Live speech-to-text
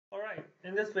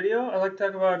In this video, I'd like to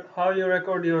talk about how you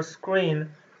record your screen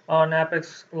on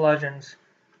Apex Legends.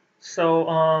 So,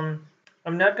 I'm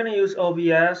not going to use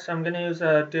OBS. I'm going to use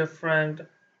a different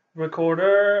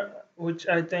recorder, which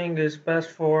I think is best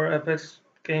for Apex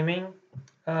gaming,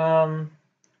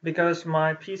 because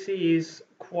my PC is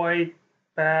quite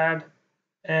bad,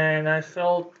 and I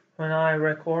felt when I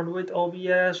record with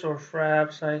OBS or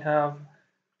Fraps, I have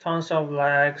tons of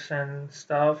lags and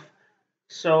stuff.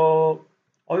 So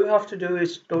all you have to do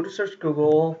is go to search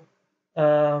Google,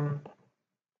 um,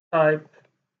 type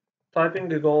in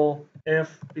Google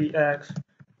FBX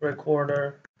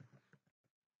recorder.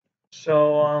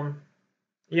 So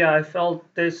yeah, I felt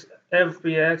this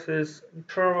FBX is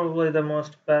probably the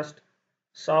most best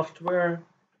software.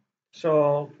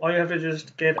 So all you have to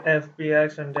just get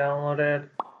FBX and download it.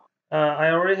 I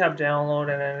already have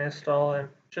downloaded and installed and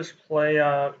just play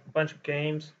a bunch of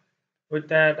games with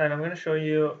that, and I'm going to show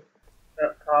you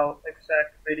how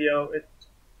exact video it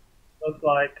looks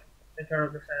like in terms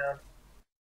of the sound.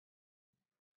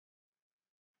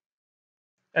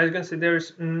 As you can see,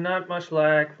 there's not much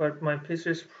lag, but my PC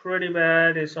is pretty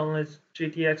bad. It's only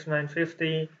GTX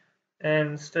 950,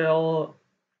 and still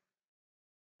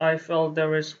I felt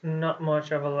there is not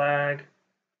much of a lag.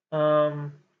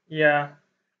 Yeah,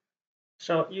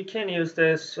 so you can use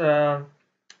this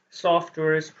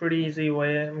software. It's pretty easy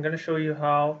way. I'm gonna show you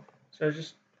how. So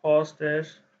just pause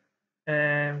this,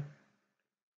 and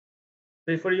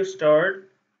before you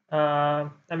start,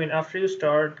 after you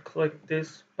start, click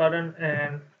this button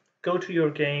and go to your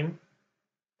game.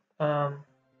 So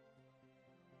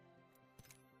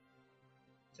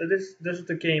this is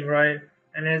the game, right?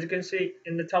 And as you can see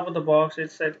in the top of the box,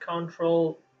 it said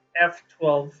Control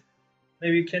F12.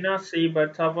 Maybe you cannot see,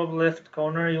 but top of left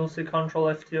corner you'll see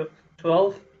Control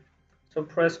F12. So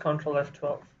press Control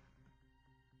F12.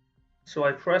 So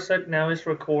I press it. Now it's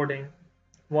recording.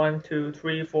 1, 2,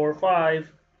 3, 4,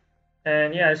 5,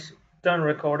 and yeah, it's done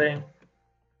recording.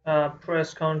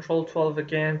 Press Control 12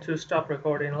 again to stop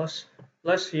recording.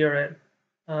 Let's hear it.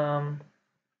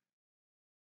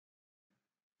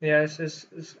 Yeah,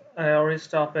 I already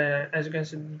stopped it. As you can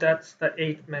see, that's the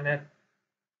 8-minute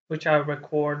which I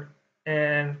record,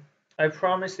 and I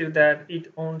promise you that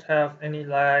it won't have any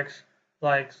lags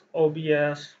like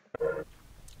OBS.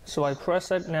 So I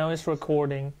press it. Now it's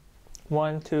recording.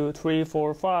 1, 2, 3,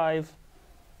 4, 5,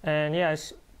 and yeah,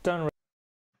 it's done.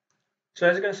 So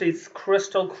as you can see, it's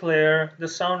crystal clear, the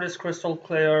sound is crystal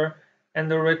clear,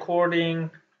 and the recording,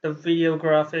 the video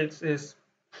graphics is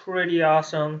pretty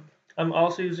awesome. I'm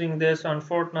also using this on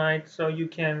Fortnite, so you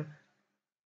can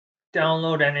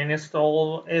download and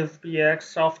install FBX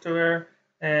software,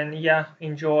 and yeah,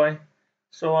 enjoy.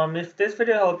 So if this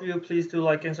video helped you, please do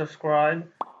like and subscribe.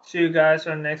 See you guys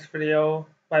on the next video.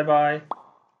 Bye bye.